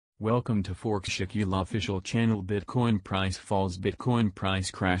Welcome to Forex Shakeel official channel. Bitcoin price falls. Bitcoin price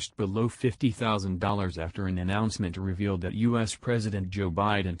crashed below $50,000 after an announcement revealed that U.S. President Joe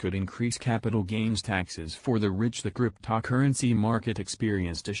Biden could increase capital gains taxes for the rich. The cryptocurrency market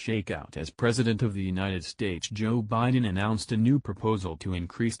experienced a shakeout as President of the United States Joe Biden announced a new proposal to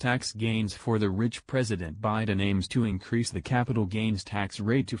increase tax gains for the rich. President Biden aims to increase the capital gains tax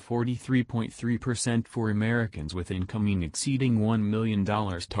rate to 43.3% for Americans with income exceeding $1 million,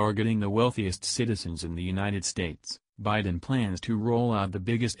 targeting the wealthiest citizens in the United States. Biden plans to roll out the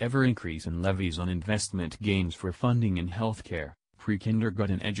biggest ever increase in levies on investment gains for funding in healthcare,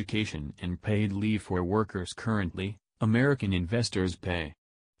 pre-kindergarten education and paid leave for workers. Currently, American investors pay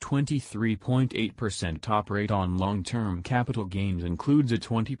 23.8% top rate on long-term capital gains. Includes a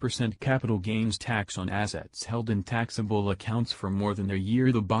 20% capital gains tax on assets held in taxable accounts for more than a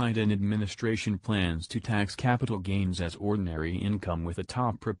year. The Biden administration plans to tax capital gains as ordinary income with a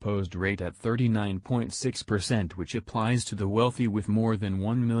top proposed rate at 39.6%, which applies to the wealthy with more than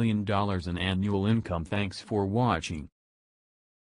 $1 million in annual income. Thanks for watching.